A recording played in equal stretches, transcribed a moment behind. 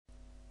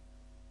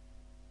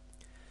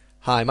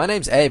Hi, my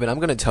name's Abe and I'm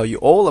going to tell you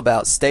all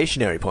about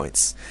stationary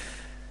points.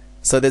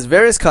 So there's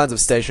various kinds of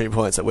stationary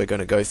points that we're going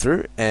to go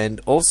through, and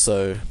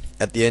also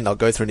at the end I'll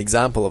go through an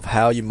example of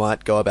how you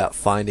might go about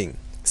finding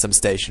some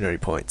stationary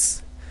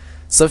points.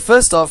 So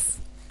first off,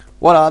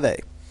 what are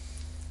they?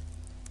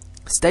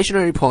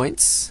 Stationary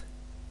points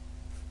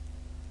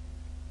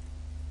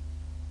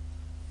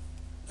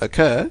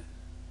occur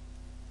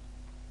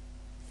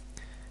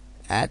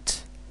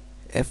at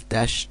f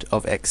dash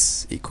of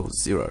x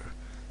equals 0.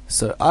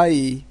 So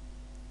i.e.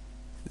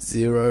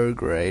 0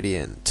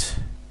 gradient.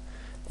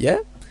 Yeah?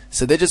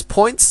 So they're just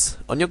points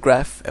on your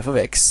graph f of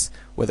x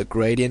where the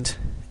gradient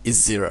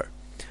is 0.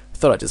 I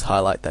thought I'd just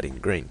highlight that in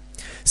green.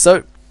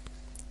 So,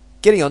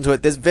 getting onto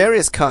it, there's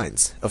various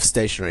kinds of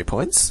stationary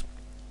points,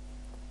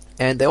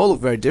 and they all look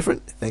very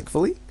different,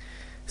 thankfully.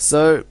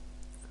 So,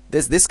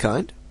 there's this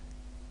kind.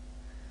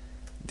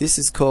 This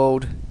is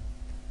called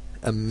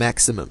a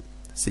maximum.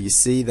 So you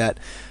see that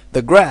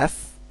the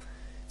graph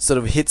sort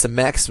of hits a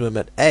maximum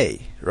at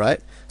A,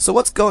 right? So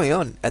what's going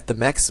on at the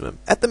maximum?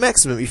 At the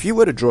maximum, if you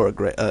were to draw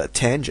a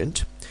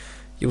tangent,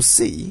 you'll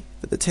see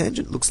that the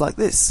tangent looks like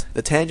this.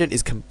 The tangent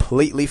is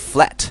completely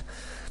flat.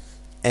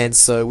 And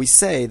so we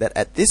say that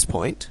at this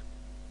point,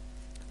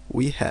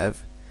 we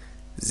have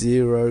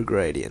 0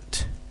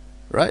 gradient,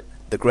 right?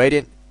 The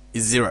gradient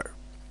is 0.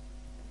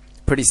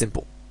 Pretty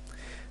simple.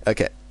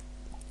 Okay,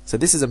 so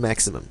this is a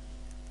maximum.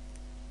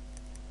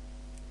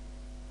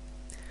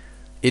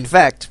 In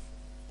fact,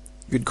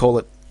 you could call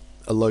it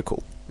a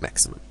local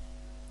maximum,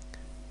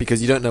 because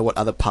you don't know what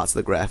other parts of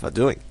the graph are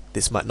doing.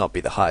 This might not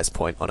be the highest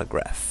point on a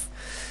graph.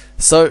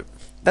 So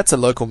that's a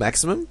local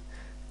maximum.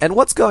 And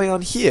what's going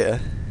on here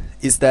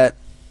is that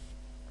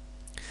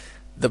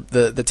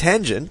the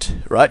tangent,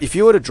 right? If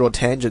you were to draw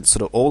tangents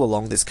sort of all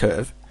along this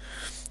curve,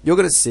 you're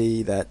going to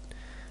see that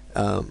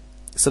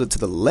sort of to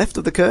the left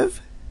of the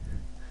curve,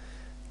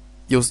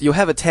 you'll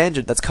have a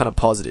tangent that's kind of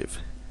positive,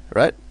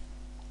 right?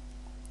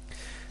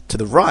 To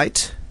the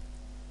right,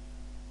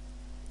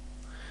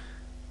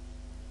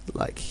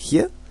 like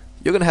here,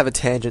 you're going to have a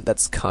tangent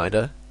that's kind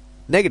of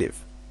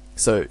negative.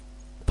 So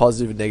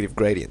positive and negative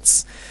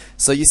gradients.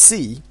 So you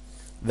see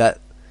that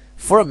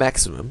for a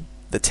maximum,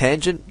 the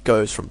tangent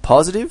goes from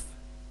positive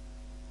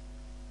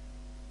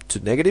to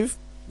negative,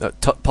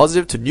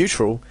 positive to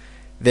neutral,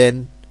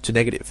 then to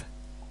negative.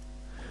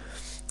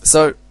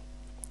 So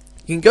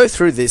you can go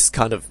through this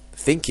kind of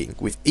thinking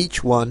with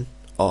each one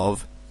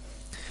of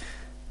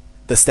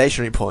the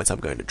stationary points I'm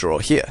going to draw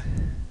here.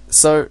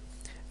 So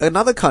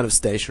another kind of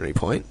stationary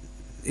point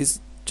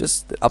is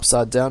just the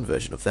upside down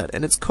version of that,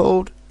 and it's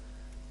called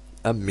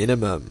a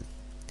minimum,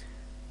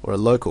 or a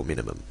local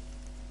minimum,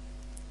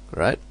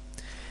 right?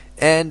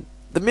 And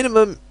the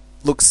minimum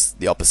looks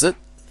the opposite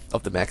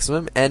of the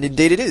maximum, and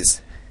indeed it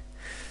is.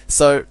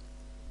 So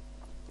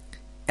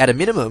at a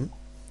minimum,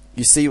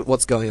 you see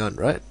what's going on,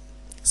 right?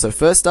 So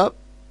first up,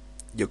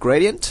 your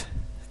gradient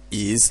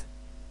is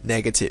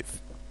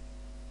negative.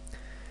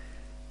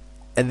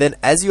 And then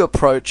as you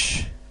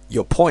approach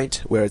your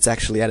point where it's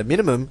actually at a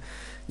minimum,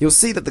 you'll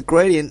see that the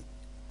gradient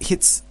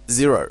hits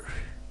 0.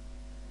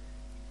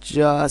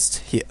 Just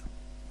here.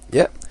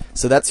 Yep.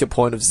 So that's your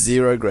point of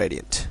 0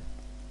 gradient.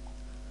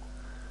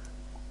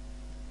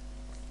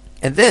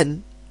 And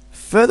then,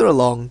 further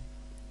along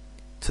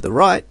to the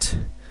right,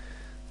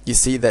 you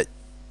see that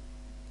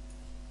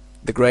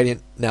the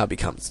gradient now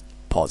becomes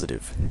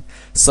positive.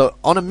 So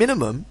on a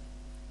minimum,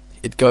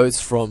 it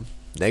goes from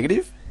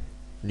negative,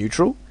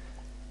 neutral,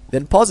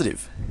 then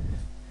positive.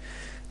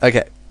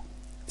 Okay,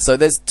 so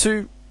there's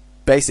two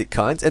basic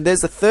kinds, and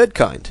there's a third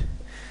kind.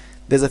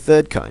 There's a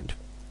third kind.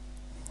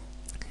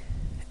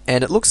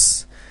 And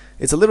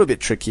it's a little bit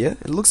trickier.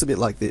 It looks a bit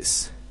like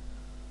this.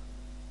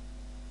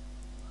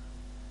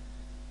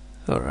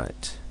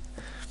 Alright.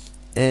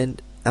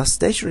 And our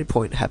stationary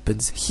point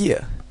happens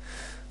here.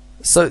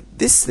 So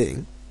this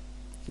thing,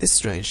 this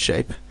strange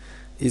shape,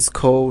 is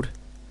called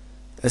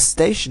a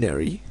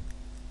stationary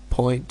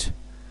point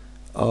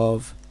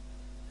of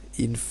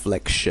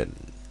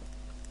inflection.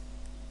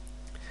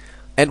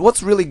 And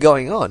what's really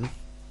going on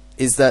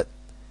is that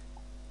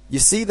you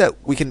see that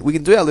we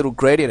can do our little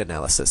gradient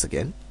analysis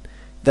again,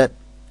 that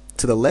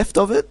to the left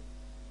of it,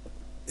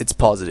 it's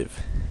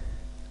positive.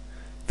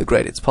 The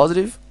gradient's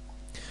positive.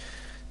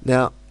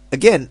 Now,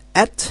 again,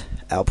 at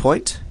our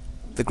point,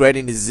 the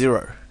gradient is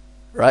 0,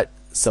 right?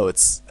 So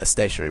it's a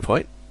stationary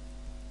point.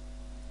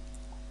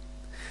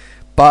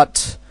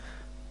 But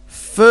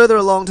further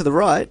along to the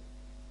right,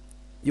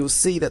 you'll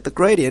see that the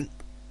gradient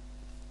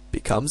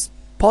becomes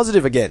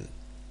positive again.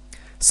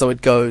 So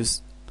it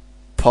goes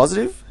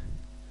positive,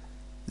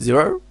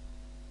 0,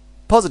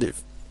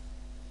 positive.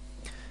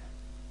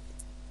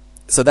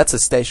 So that's a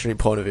stationary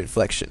point of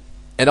inflection.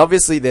 And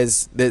obviously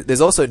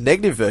there's also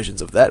negative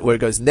versions of that where it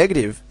goes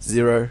negative,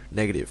 0,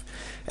 negative.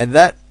 And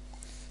that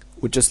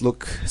would just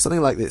look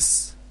something like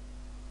this.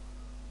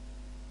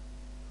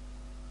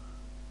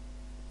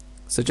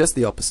 So just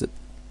the opposite.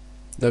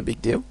 No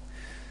big deal.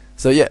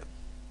 So yeah.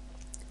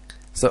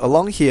 So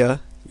along here,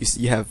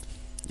 you have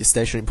your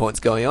stationary points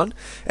going on,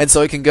 and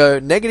so it can go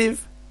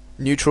negative,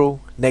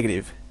 neutral,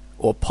 negative,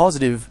 or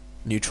positive,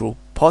 neutral,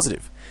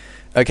 positive.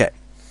 Okay,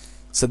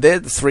 so they're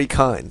the three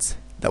kinds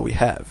that we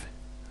have,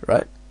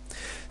 right?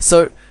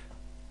 So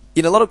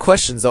in a lot of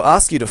questions, they'll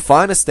ask you to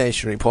find a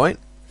stationary point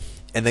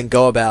and then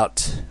go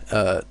about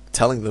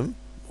telling them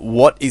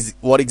what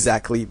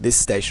exactly this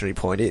stationary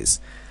point is.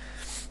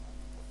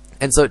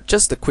 And so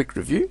just a quick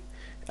review.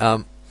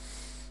 At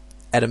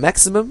a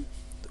maximum,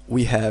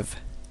 we have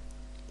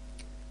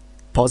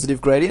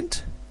positive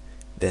gradient,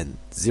 then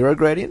zero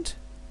gradient,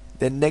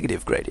 then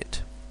negative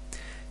gradient.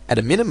 At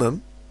a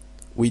minimum,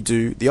 we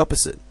do the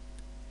opposite.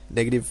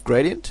 Negative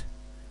gradient,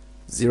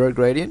 zero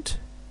gradient,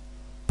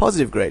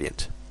 positive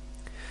gradient.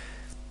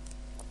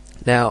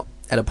 Now,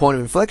 at a point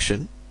of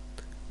inflection,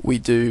 we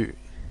do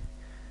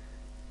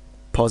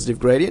positive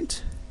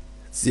gradient,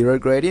 zero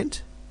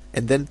gradient,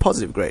 and then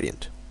positive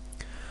gradient.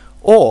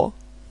 Or,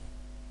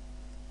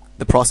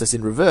 the process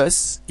in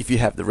reverse, if you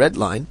have the red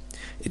line,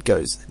 it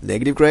goes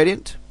negative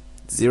gradient,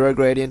 zero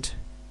gradient,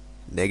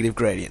 negative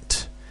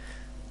gradient.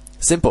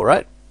 Simple,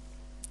 right?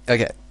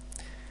 Okay,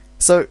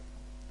 so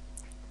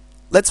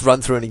let's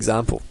run through an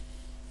example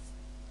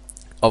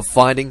of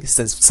finding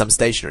some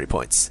stationary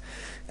points.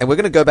 And we're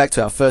going to go back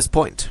to our first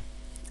point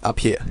up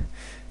here.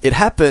 It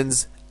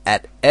happens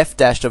at f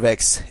dash of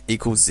x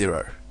equals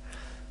 0.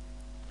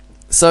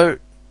 So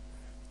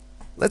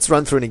let's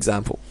run through an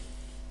example.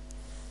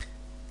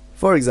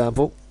 For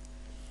example,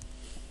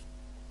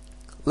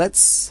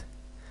 let's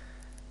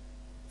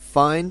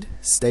find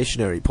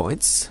stationary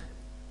points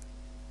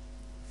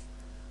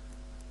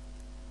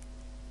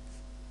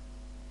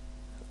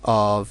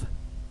of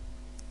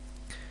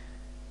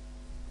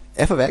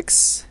f of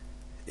x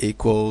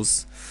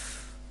equals,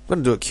 I'm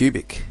going to do a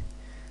cubic,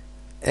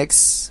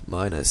 x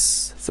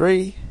minus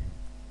 3,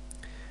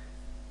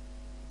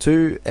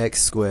 2x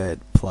squared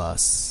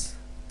plus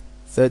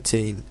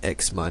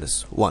 13x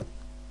minus 1.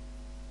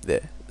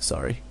 There,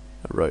 sorry,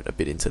 I wrote a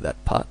bit into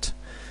that part.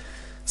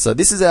 So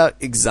this is our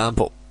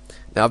example.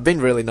 Now I've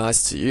been really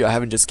nice to you. I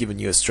haven't just given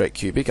you a straight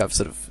cubic, I've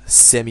sort of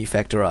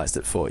semi-factorized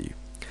it for you.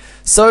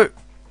 So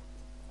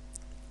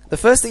the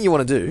first thing you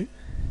want to do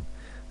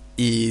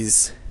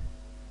is,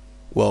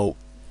 well,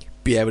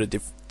 be able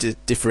to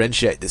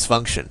differentiate this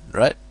function,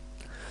 right?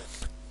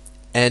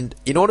 And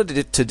in order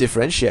to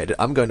differentiate it,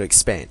 I'm going to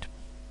expand.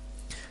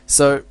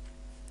 So I'm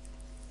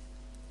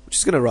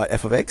just going to write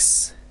f of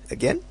x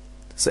again.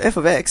 So f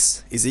of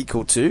x is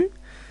equal to,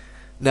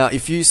 now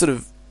if you sort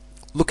of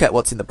look at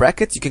what's in the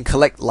brackets, you can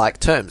collect like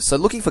terms. So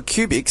looking for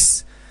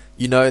cubics,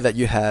 you know that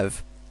you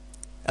have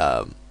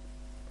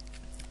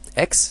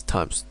x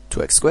times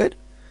 2x squared.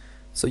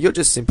 So you're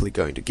just simply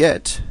going to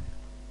get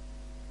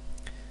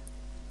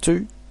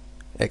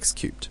 2x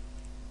cubed,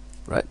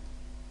 right?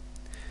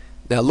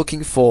 Now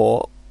looking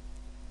for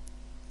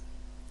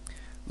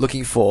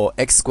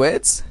x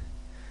squareds,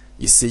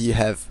 you see you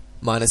have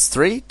minus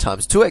 3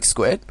 times 2x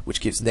squared,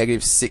 which gives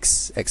negative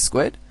 6x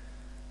squared,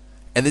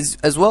 and this,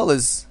 as well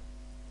as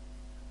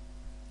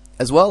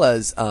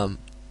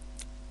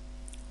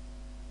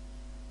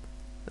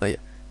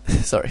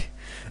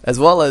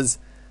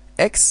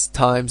x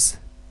times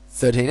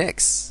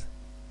 13x,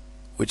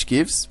 which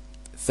gives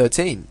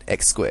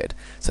 13x squared.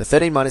 So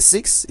 13 minus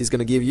 6 is going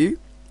to give you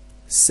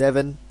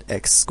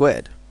 7x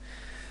squared.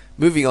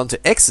 Moving on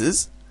to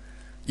x's,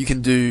 you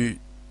can do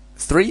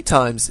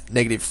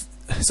negative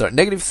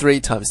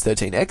 3 times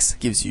 13x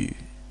gives you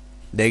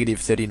negative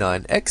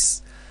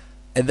 39x,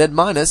 and then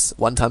minus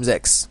 1 times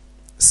x.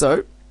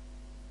 So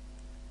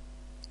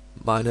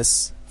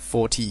minus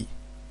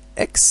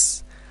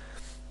 40x.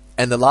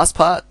 And the last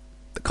part,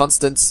 the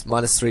constants,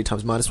 minus 3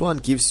 times minus 1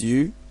 gives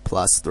you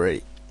plus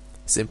 3.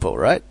 Simple,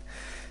 right?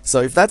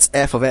 So if that's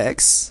f of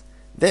x,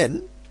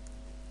 then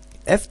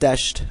f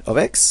dashed of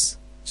x,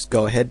 just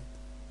go ahead,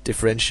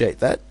 differentiate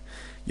that.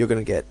 You're going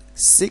to get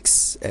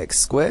 6x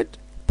squared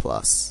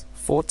plus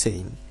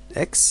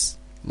 14x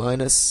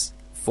minus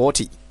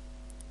 40.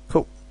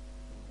 Cool.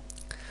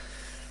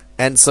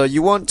 And so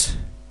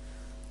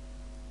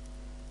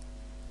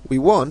we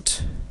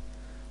want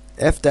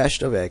f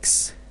dashed of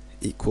x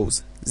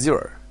equals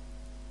 0,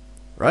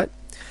 right?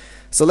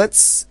 So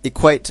let's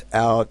equate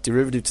our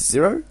derivative to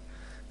 0.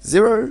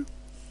 0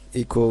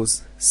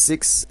 equals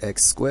 6x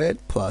squared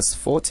plus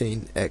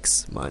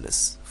 14x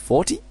minus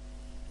 40.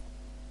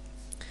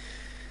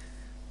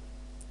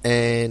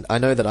 And I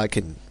know that I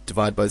can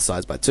divide both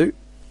sides by 2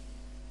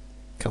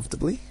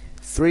 comfortably.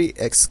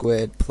 3x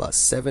squared plus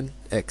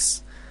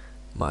 7x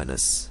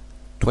minus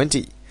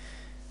 20.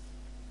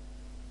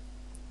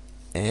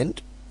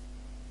 And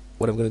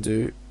what I'm going to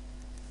do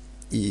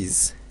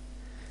is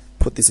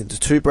put this into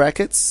 2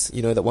 brackets.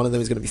 You know that one of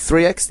them is going to be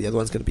 3x, the other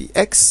one's going to be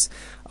x.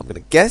 I'm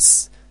going to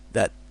guess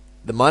that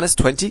the minus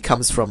 20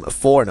 comes from a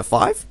 4 and a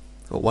 5,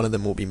 or one of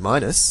them will be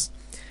minus.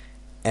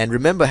 And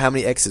remember how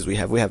many x's we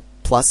have. We have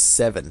plus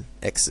 7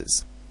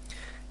 x's.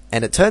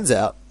 And it turns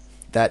out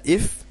that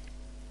if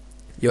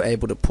you're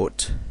able to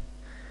put,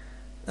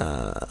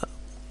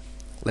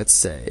 let's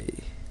say,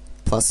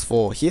 plus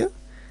 4 here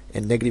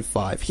and negative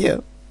 5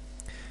 here,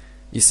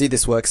 you see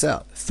this works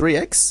out.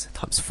 3x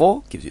times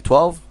 4 gives you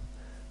 12,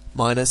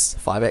 minus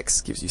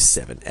 5x gives you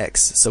 7x.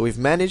 So we've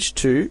managed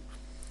to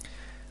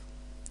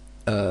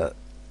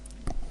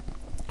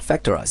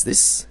factorize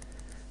this.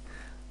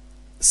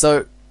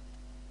 So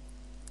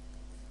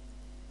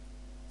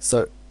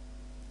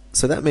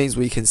that means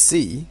we can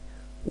see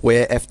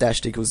where f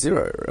dashed equals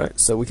 0, right?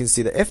 So we can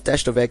see that f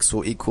dashed of x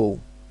will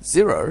equal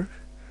 0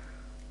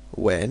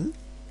 when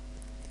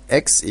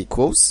x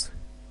equals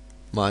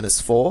minus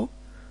 4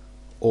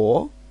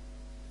 or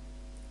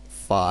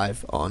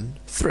 5 on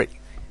 3.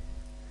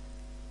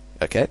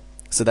 Okay,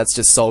 so that's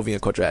just solving a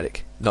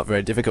quadratic, not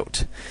very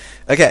difficult.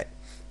 Okay,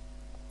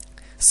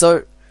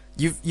 so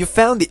you've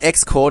found the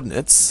x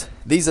coordinates.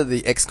 These are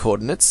the x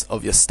coordinates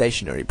of your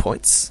stationary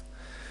points,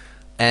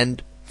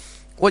 and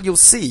what you'll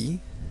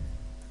see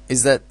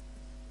is that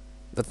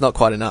that's not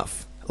quite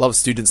enough. A lot of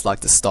students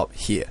like to stop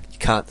here. You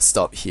can't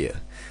stop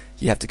here.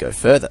 You have to go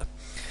further,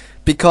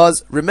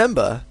 because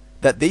remember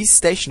that these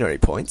stationary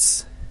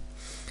points,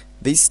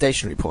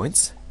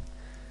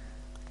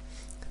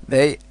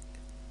 they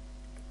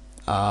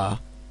are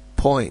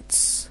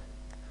points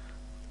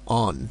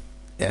on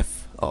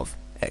f of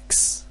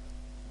x.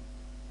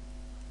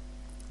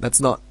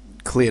 That's not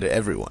clear to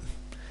everyone,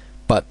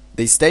 but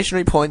these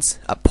stationary points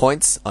are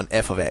points on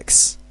f of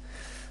x.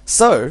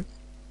 So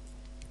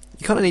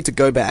you kind of need to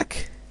go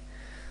back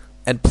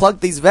and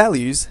plug these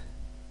values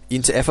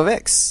into f of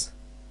x.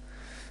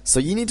 So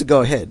you need to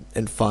go ahead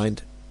and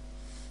find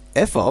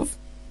f of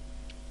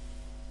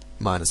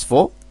minus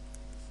 4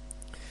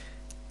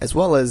 as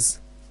well as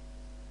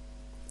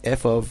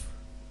f of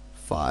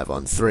 5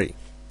 on 3.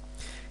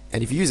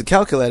 And if you use a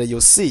calculator,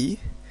 you'll see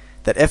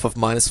that f of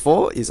minus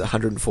 4 is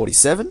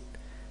 147,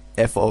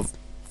 f of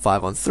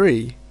 5 on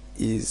 3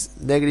 is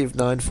negative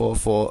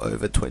 944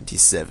 over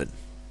 27.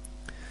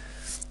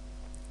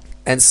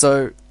 And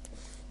so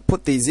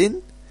put these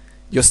in.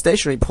 Your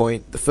stationary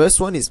point, the first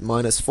one is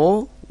minus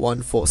 4,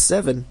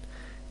 147,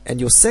 and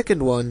your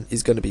second one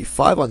is going to be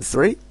 5 on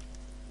 3,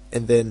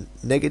 and then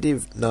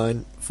negative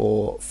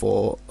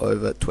 944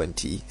 over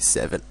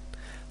 27,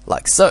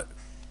 like so.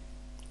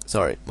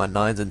 Sorry, my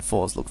 9s and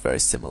 4s look very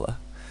similar.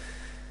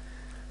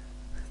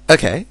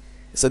 Okay,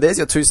 so there's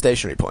your two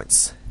stationary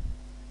points.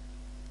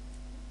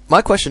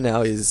 My question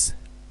now is,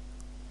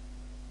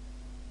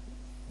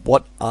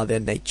 what are their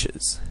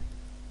natures?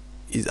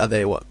 Are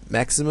they what?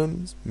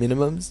 Maximums,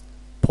 minimums,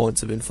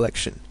 points of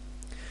inflection?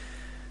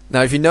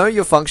 Now, if you know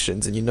your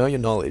functions and you know your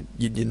knowledge,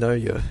 you know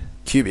your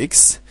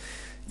cubics,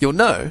 you'll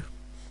know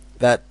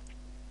that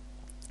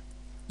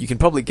you can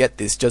probably get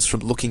this just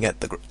from looking at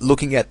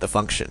the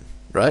function,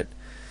 right?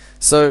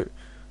 So,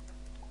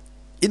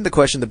 in the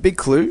question, the big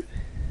clue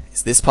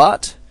is this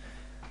part: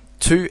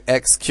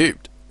 2x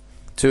cubed.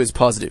 2 is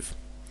positive.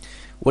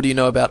 What do you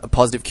know about a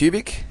positive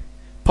cubic?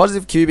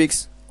 Positive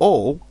cubics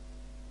all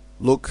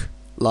look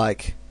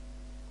like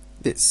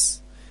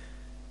this.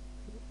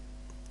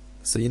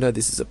 So you know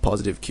this is a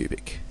positive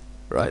cubic,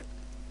 right?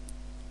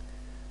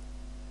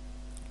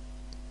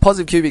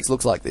 Positive cubics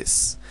looks like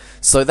this.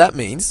 So that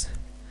means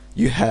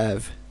you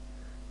have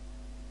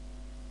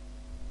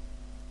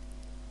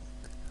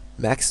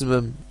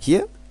maximum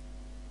here,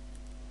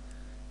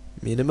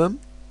 minimum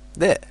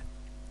there.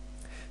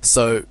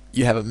 So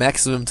you have a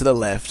maximum to the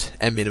left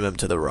and minimum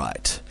to the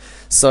right.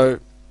 So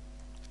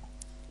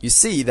you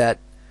see that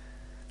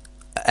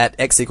at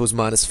x equals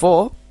minus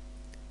 4,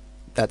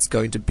 that's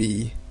going to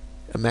be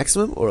a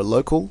maximum, or a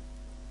local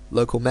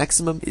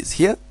maximum is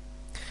here,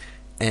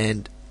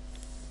 and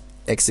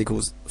x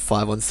equals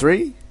 5 on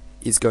 3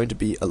 is going to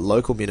be a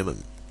local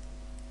minimum.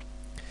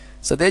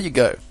 So there you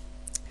go.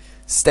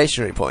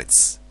 Stationary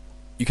points.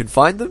 You can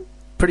find them.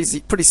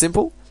 Pretty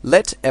simple.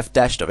 Let f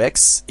dashed of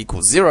x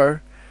equals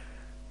 0.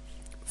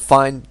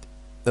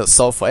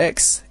 Solve for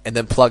x, and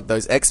then plug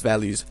those x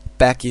values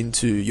back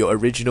into your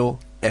original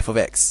f of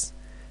x.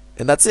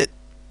 And that's it.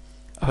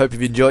 I hope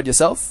you've enjoyed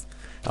yourself.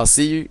 I'll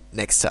see you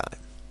next time.